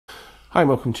Hi and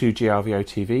welcome to GRVO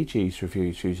TV, G's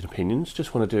Reviews, Views and Opinions.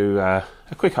 Just want to do a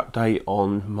quick update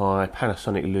on my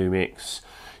Panasonic Lumix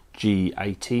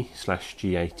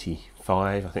G80/G85.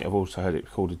 I think I've also heard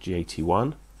it called a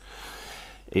G81.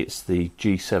 It's the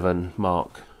G7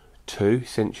 Mark II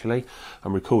essentially.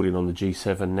 I'm recording on the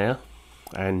G7 now,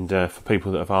 and for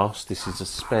people that have asked, this is a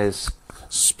Spez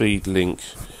SpeedLink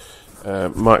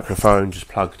microphone,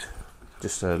 just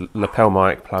a lapel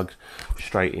mic plugged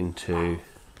straight into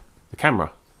the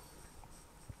camera.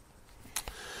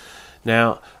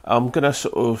 Now I'm going to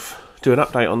sort of do an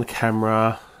update on the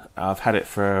camera. I've had it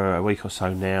for a week or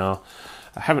so now.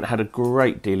 I haven't had a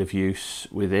great deal of use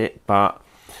with it, but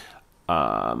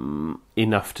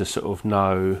enough to sort of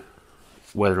know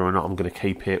whether or not I'm going to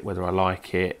keep it, whether I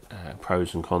like it,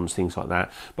 pros and cons, things like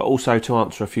that, but also to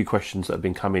answer a few questions that have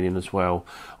been coming in as well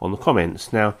on the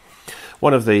comments. Now,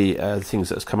 one of the things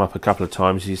that's come up a couple of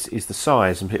times is the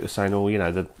size, and people are saying, oh, you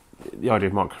know, the idea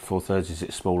of Micro Four Thirds is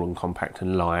it's small and compact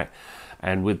and light,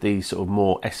 and with these sort of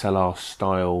more SLR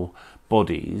style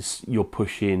bodies, you're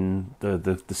pushing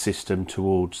the system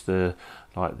towards the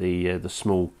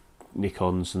small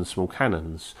Nikons and the small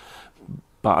Canons.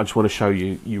 But I just want to show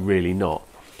you really not.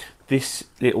 This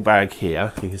little bag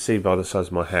here, you can see by the size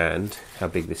of my hand how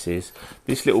big this is.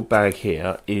 This little bag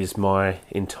here is my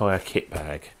entire kit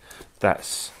bag.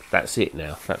 That's it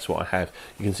now. That's what I have.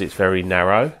 You can see it's very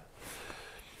narrow.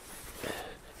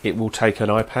 It will take an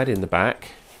iPad in the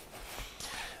back,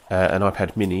 an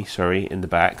iPad mini, sorry, in the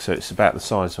back. So it's about the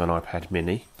size of an iPad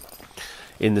mini.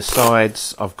 In the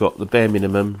sides, I've got the bare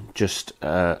minimum. Just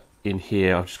in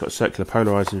here, I've just got a circular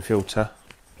polarizing filter.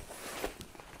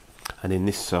 And in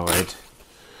this side,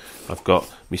 I've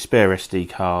got my spare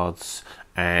SD cards,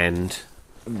 and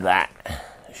that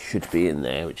should be in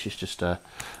there, which is just a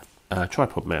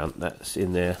tripod mount that's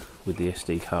in there with the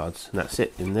SD cards, and that's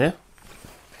it in there.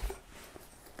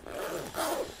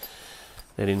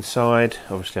 Then inside,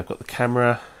 obviously I've got the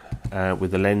camera with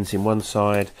the lens in one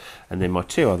side, and then my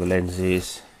two other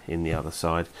lenses in the other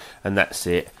side, and that's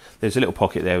it. There's a little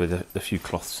pocket there with a few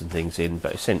cloths and things in,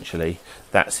 but essentially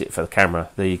that's it for the camera.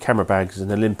 The camera bag is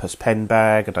an Olympus pen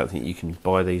bag. I don't think you can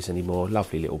buy these anymore.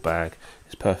 Lovely little bag.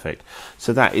 It's perfect.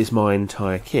 So that is my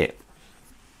entire kit.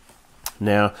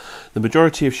 Now, the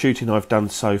majority of shooting I've done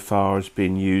so far has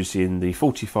been using the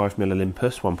 45mm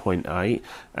Olympus 1.8,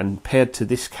 and paired to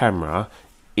this camera,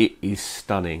 it is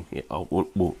stunning.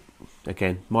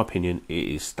 Again, my opinion, it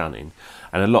is stunning,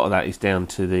 and a lot of that is down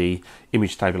to the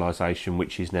image stabilization,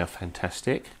 which is now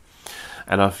fantastic.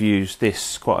 And I've used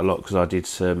this quite a lot because I did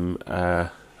some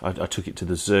I took it to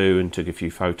the zoo and took a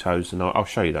few photos, and I'll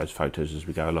show you those photos as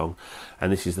we go along.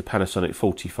 And this is the Panasonic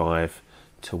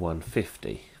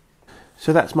 45-150.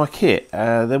 So that's my kit.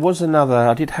 There was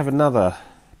I did have another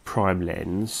prime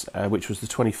lens, which was the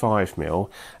 25mm,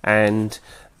 and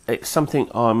it's something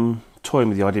I'm toying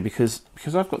with the idea because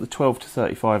I've got the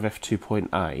 12-35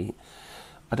 f2.8.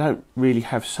 I don't really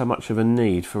have so much of a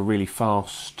need for really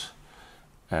fast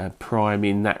prime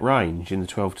in that range, in the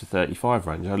 12-35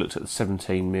 range. I looked at the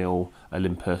 17mm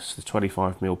Olympus, the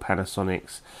 25mm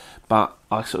Panasonics, but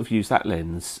I sort of use that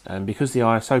lens, and because the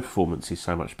ISO performance is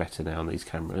so much better now on these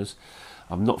cameras,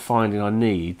 I'm not finding I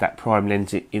need that prime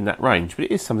lens in that range, but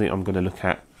it is something I'm going to look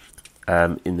at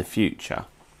in the future.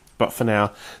 But for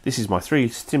now, this is my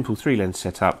simple three lens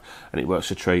setup, and it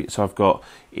works a treat. So I've got,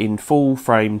 in full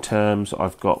frame terms,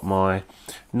 I've got my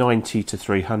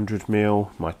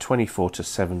 90-300mm, my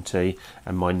 24-70,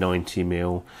 and my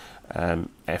 90mm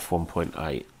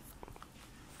f1.8.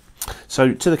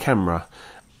 So to the camera,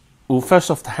 well, first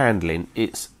off, the handling,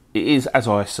 it is, as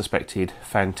I suspected,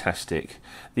 fantastic.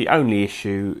 The only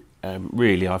issue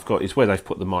really I've got is where they've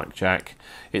put the mic jack.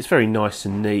 It's very nice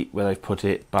and neat where they've put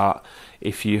it, but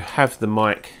if you have the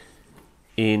mic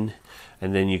in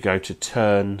and then you go to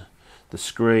turn the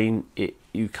screen,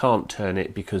 you can't turn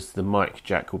it because the mic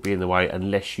jack will be in the way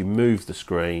unless you move the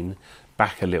screen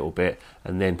back a little bit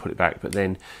and then put it back. But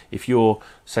then if you're,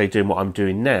 say, doing what I'm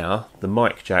doing now, the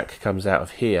mic jack comes out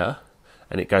of here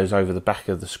and it goes over the back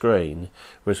of the screen,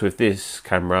 whereas with this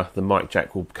camera, the mic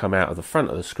jack will come out of the front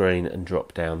of the screen and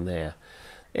drop down there.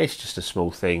 It's just a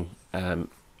small thing.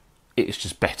 It's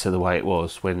just better the way it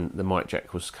was when the mic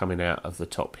jack was coming out of the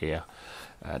top here.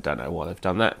 I don't know why they've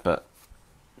done that, but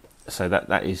so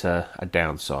that is a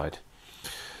downside.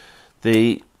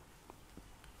 The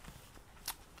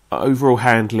overall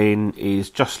handling is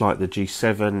just like the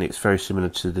G7. It's very similar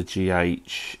to the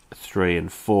GH3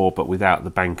 and 4, but without the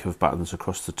bank of buttons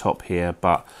across the top here.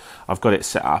 But I've got it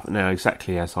set up now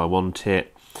exactly as I want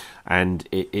it, and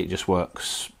it just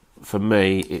works for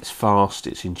me. It's fast,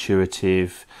 it's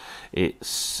intuitive,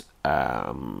 it's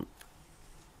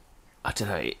I don't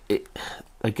know,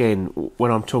 again,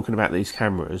 when I'm talking about these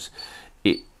cameras,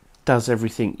 it does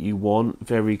everything you want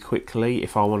very quickly.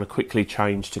 If I want to quickly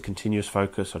change to continuous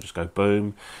focus, I just go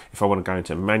boom. If I want to go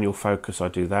into manual focus, I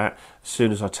do that. As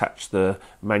soon as I touch the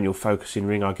manual focusing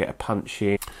ring, I get a punch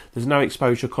in. There's no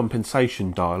exposure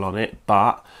compensation dial on it,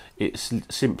 but it's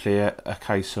simply a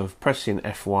case of pressing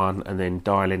F1 and then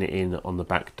dialing it in on the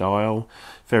back dial.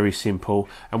 Very simple.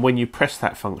 And when you press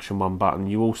that function 1 button,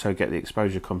 you also get the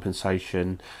exposure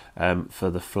compensation for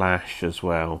the flash as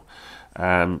well.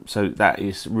 So that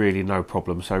is really no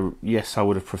problem. So yes, I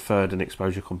would have preferred an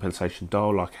exposure compensation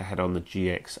dial like I had on the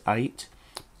GX8,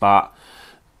 but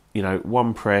you know,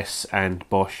 1 press and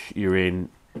bosh, you're in.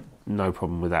 No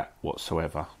problem with that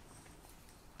whatsoever.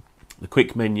 The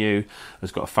quick menu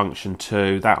has got a function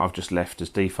 2 that I've just left as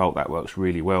default. That works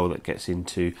really well. That gets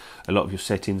into a lot of your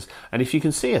settings, and if you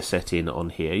can see a setting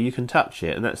on here, you can touch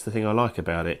it, and that's the thing I like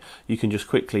about it. You can just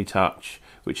quickly touch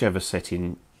whichever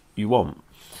setting you want.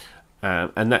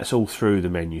 And that's all through the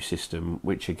menu system,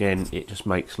 which again, it just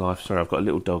makes life... Sorry, I've got a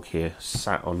little dog here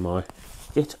sat on my...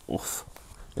 Get off.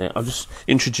 Now, I'll just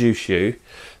introduce you.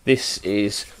 This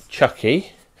is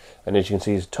Chucky, and as you can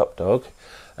see, he's a top dog.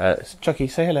 Chucky,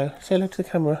 say hello. Say hello to the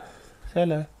camera. Say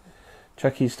hello.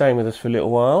 Chucky's staying with us for a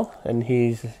little while, and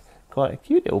he's quite a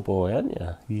cute little boy, aren't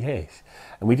you? Yes.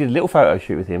 And we did a little photo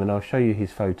shoot with him, and I'll show you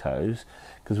his photos,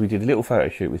 because we did a little photo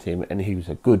shoot with him, and he was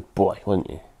a good boy,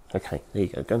 wasn't you? Okay, there you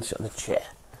go. Go and sit on the chair.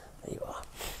 There you are.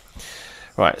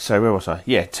 Right, so where was I?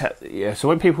 Yeah, so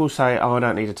when people say, oh, I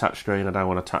don't need a touchscreen, I don't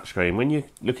want a touchscreen, when you're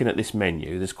looking at this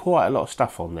menu, there's quite a lot of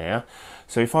stuff on there.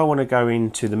 So if I want to go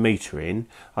into the metering,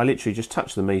 I literally just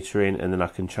touch the metering and then I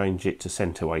can change it to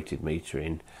centre-weighted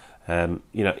metering.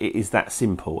 You know, it is that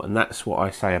simple, and that's what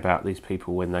I say about these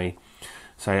people when they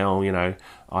say, oh, you know,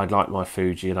 I'd like my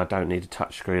Fuji and I don't need a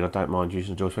touchscreen, I don't mind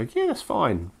using a joystick. Yeah, that's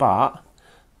fine, but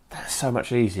that's so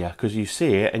much easier because you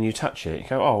see it and you touch it. You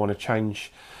go, oh, I want to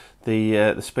change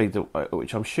the speed at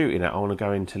which I'm shooting at. I want to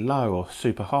go into low or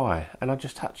super high, and I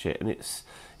just touch it, and it's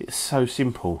so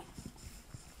simple.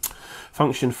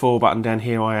 Function 4 button down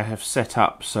here I have set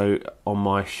up so on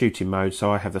my shooting mode. So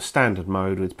I have the standard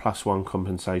mode with +1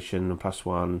 compensation and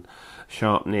 +1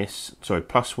 sharpness. Sorry,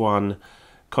 +1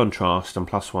 contrast and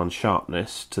 +1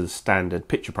 sharpness to the standard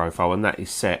picture profile, and that is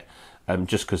set.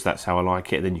 Just because that's how I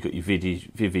like it. Then you've got your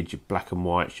vivid, your black and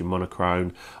whites, your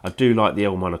monochrome. I do like the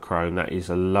L monochrome. That is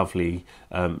a lovely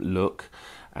look,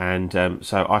 and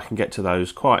so I can get to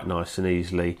those quite nice and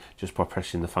easily just by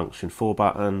pressing the function 4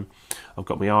 button. I've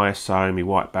got my ISO, my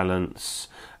white balance,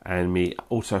 and my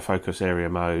autofocus area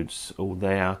modes all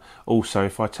there. Also,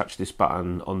 if I touch this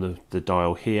button on the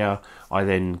dial here, I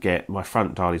then get my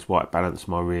front dial is white balance,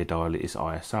 my rear dial is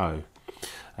ISO.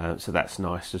 So that's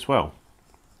nice as well.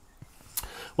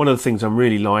 One of the things I'm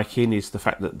really liking is the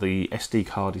fact that the SD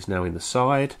card is now in the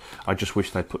side. I just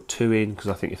wish they put 2 in, because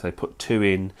I think if they put 2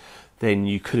 in, then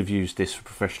you could have used this for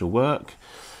professional work.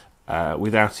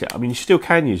 Without it, I mean, you still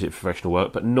can use it for professional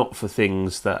work, but not for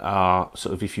things that are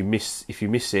sort of, if you miss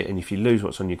it and if you lose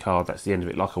what's on your card, that's the end of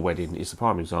it. Like a wedding is the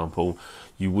prime example.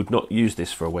 You would not use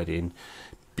this for a wedding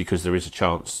because there is a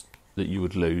chance that you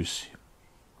would lose.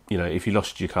 You know, if you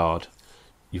lost your card,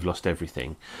 you've lost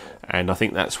everything. And I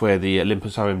think that's where the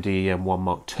Olympus OMD EM1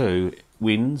 Mark II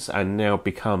wins and now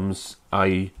becomes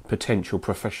a potential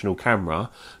professional camera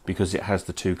because it has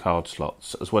the 2 card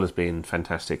slots, as well as being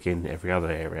fantastic in every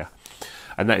other area.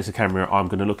 And that is a camera I'm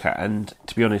going to look at. And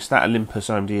to be honest, that Olympus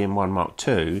OMD EM1 Mark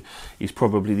II is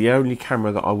probably the only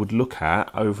camera that I would look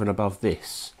at over and above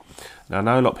this. Now, I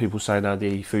know a lot of people say, no,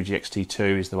 the Fuji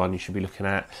X-T2 is the one you should be looking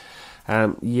at.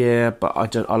 Yeah, but I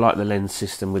like the lens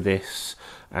system with this.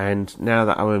 And now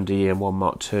that OMD EM1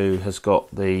 Mark II has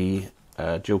got the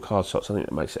dual card slots, I think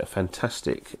that makes it a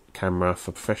fantastic camera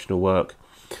for professional work.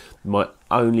 My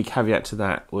only caveat to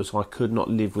that was I could not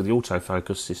live with the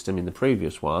autofocus system in the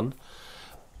previous one,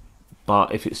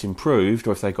 but if it's improved,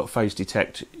 or if they've got phase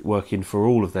detect working for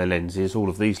all of their lenses, all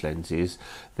of these lenses,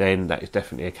 then that is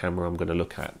definitely a camera I'm going to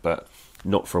look at, but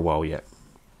not for a while yet.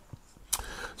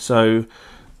 So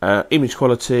image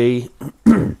quality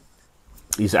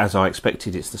is as I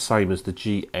expected. It's the same as the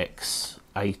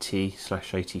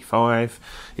GX80/85.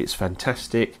 It's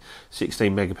fantastic.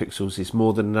 16 megapixels is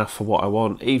more than enough for what I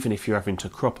want. Even if you're having to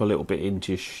crop a little bit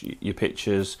into your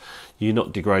pictures, you're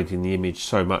not degrading the image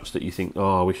so much that you think,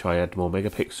 oh, I wish I had more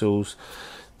megapixels.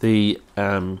 The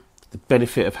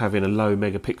benefit of having a low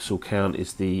megapixel count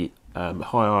is the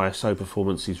high ISO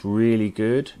performance is really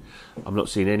good. I'm not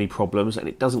seeing any problems, and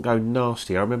it doesn't go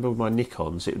nasty. I remember with my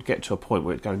Nikons, it would get to a point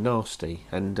where it'd go nasty,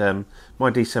 and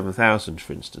my D7000,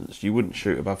 for instance, you wouldn't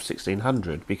shoot above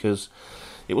 1600 because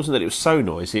it wasn't that it was so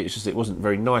noisy, it's just it wasn't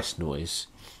very nice noise.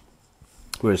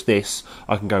 Whereas this,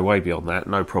 I can go way beyond that,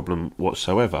 no problem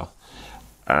whatsoever.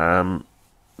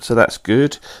 So that's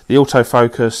good. The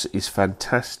autofocus is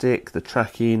fantastic. The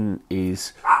tracking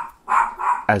is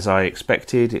as I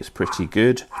expected. It's pretty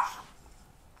good.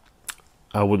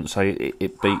 I wouldn't say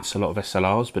it beats a lot of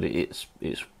SLRs, but it's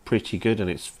pretty good, and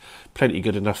it's plenty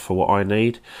good enough for what I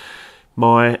need.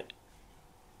 My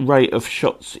rate of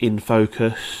shots in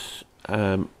focus,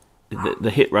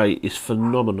 the hit rate is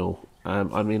phenomenal.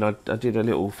 I mean, I did a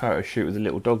little photo shoot with a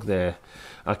little dog there.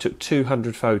 I took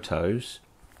 200 photos.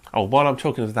 Oh, while I'm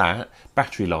talking of that,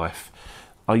 battery life.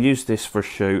 I used this for a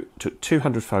shoot, took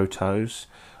 200 photos.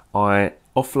 I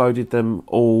offloaded them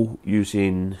all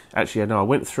using... Actually, no, I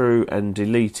went through and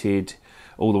deleted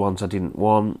all the ones I didn't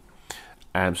want.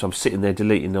 So I'm sitting there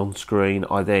deleting on screen.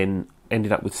 I then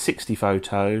ended up with 60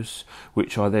 photos,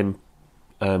 which I then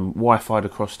Wi-Fi'd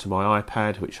across to my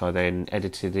iPad, which I then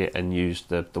edited it and used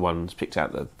the ones, picked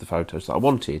out the photos that I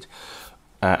wanted.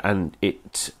 And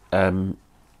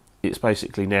it's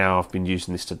basically now, I've been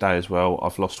using this today as well,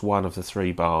 I've lost one of the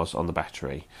 3 bars on the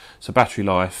battery. So battery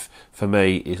life for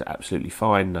me is absolutely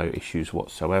fine, no issues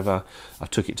whatsoever. I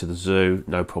took it to the zoo,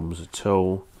 no problems at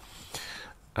all.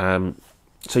 So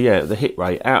yeah, the hit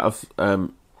rate out of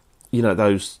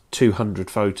those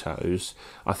 200 photos,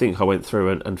 I think I went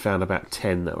through and found about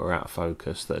 10 that were out of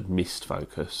focus, that had missed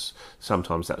focus.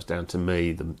 Sometimes that was down to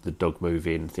me, the dog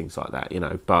moving, things like that,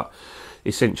 but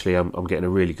essentially I'm getting a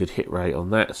really good hit rate on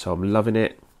that, so I'm loving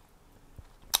it.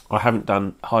 I haven't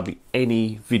done hardly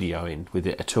any videoing with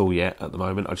it at all yet at the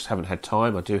moment. I just haven't had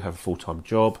time. I do have a full-time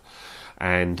job,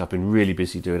 and I've been really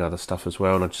busy doing other stuff as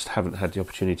well, and I just haven't had the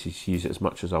opportunity to use it as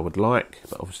much as I would like,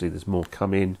 but obviously there's more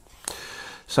coming.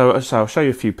 So I'll show you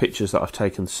a few pictures that I've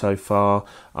taken so far.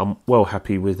 I'm well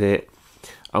happy with it.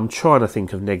 I'm trying to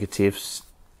think of negatives,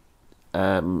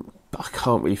 but I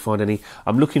can't really find any.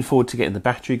 I'm looking forward to getting the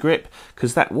battery grip,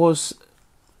 because that was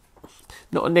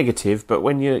not a negative, but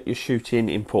when you're shooting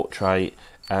in portrait,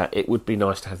 it would be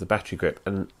nice to have the battery grip.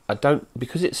 And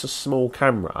because it's a small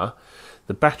camera,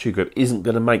 the battery grip isn't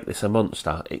going to make this a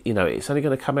monster. It's only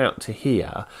going to come out to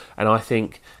here, and I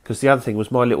think, because the other thing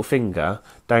was my little finger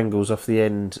dangles off the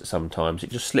end sometimes. It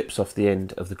just slips off the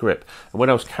end of the grip. And when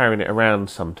I was carrying it around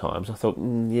sometimes, I thought,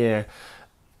 yeah,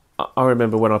 I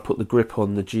remember when I put the grip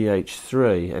on the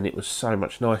G83, and it was so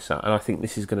much nicer, and I think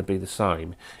this is going to be the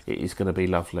same. It is going to be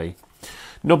lovely.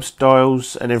 Knobs,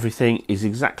 dials and everything is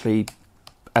exactly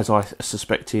as I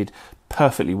suspected,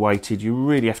 perfectly weighted. You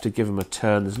really have to give them a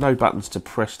turn. There's no buttons to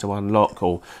press to unlock,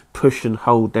 or push and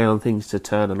hold down things to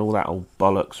turn, and all that old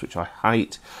bollocks, which I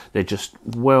hate. They're just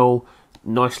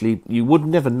nicely, you would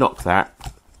never knock that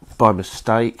by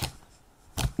mistake.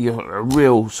 You're a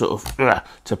real sort of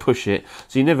to push it,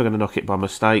 so you're never going to knock it by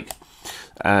mistake.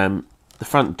 The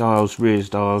front dials, rear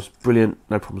dials, brilliant,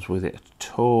 no problems with it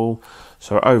at all.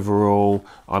 So overall,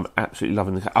 I'm absolutely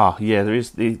loving this. Yeah, there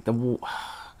is the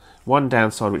one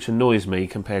downside which annoys me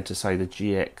compared to, say, the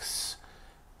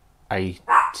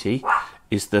GX80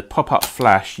 is the pop-up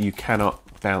flash. You cannot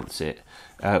bounce it,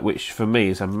 which for me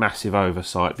is a massive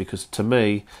oversight, because to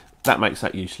me that makes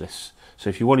that useless. So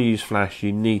if you want to use flash,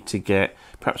 you need to get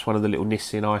perhaps one of the little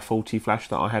Nissin i40 flash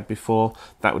that I had before.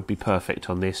 That would be perfect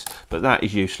on this, but that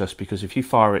is useless, because if you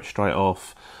fire it straight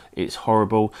off, it's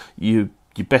horrible. Your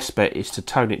best bet is to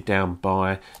tone it down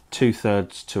by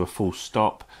 2/3 to a full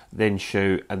stop, then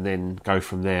shoot, and then go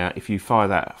from there. If you fire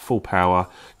that full power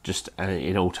just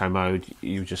in auto mode,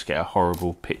 you just get a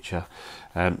horrible picture.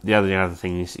 The other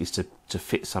thing is to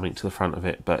fit something to the front of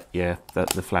it, but yeah,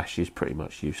 the flash is pretty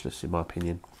much useless in my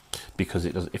opinion, because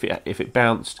it doesn't. If it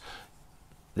bounced,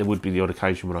 there would be the odd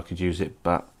occasion when I could use it,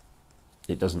 but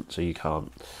it doesn't, so you can't.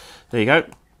 There you go.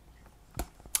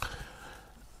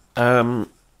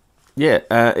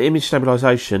 Image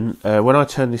stabilisation. When I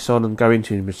turn this on and go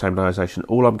into image stabilisation,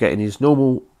 all I'm getting is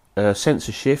normal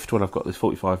sensor shift when I've got this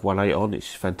 45-1.8 on.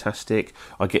 It's fantastic.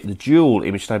 I get the dual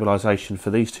image stabilisation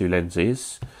for these two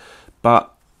lenses,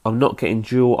 but I'm not getting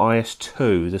dual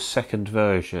IS2, the second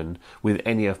version, with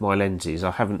any of my lenses.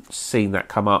 I haven't seen that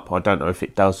come up. I don't know if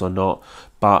it does or not,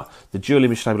 but the dual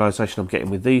image stabilisation I'm getting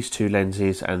with these two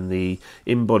lenses and the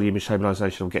in-body image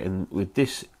stabilisation I'm getting with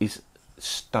this is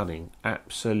stunning,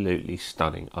 absolutely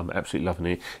stunning. I'm absolutely loving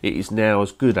it. It is now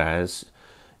as good as,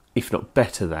 if not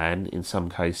better than, in some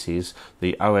cases,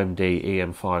 the OMD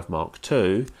EM5 Mark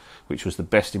II, which was the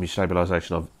best image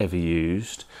stabilisation I've ever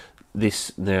used.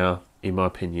 This now, in my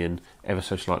opinion, ever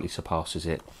so slightly surpasses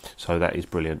it, so that is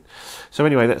brilliant. So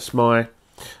anyway, that's my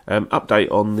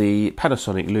update on the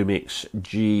Panasonic Lumix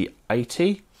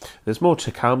G80. There's more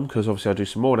to come, because obviously I do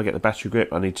some more when I get the battery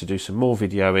grip. I need to do some more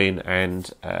videoing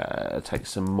and take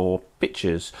some more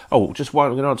pictures. Oh, just one,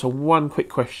 I'm going to answer one quick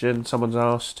question someone's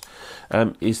asked,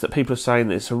 is that people are saying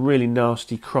that it's a really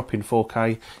nasty crop in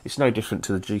 4K. It's no different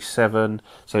to the G7,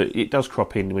 so it does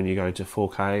crop in when you go into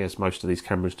 4K, as most of these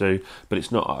cameras do, but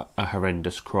it's not a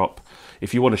horrendous crop.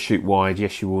 If you want to shoot wide,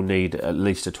 yes, you will need at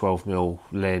least a 12mm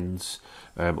lens,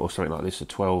 or something like this, a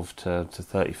 12 to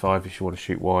 35 if you want to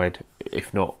shoot wide,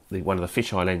 if not one of the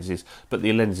fisheye lenses, but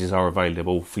the lenses are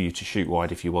available for you to shoot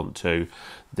wide if you want to.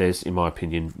 There's, in my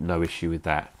opinion, no issue with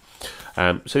that.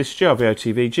 So this is GRVO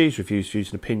TV, G's Reviews,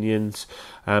 Views and Opinions.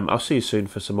 I'll see you soon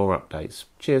for some more updates.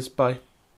 Cheers, bye.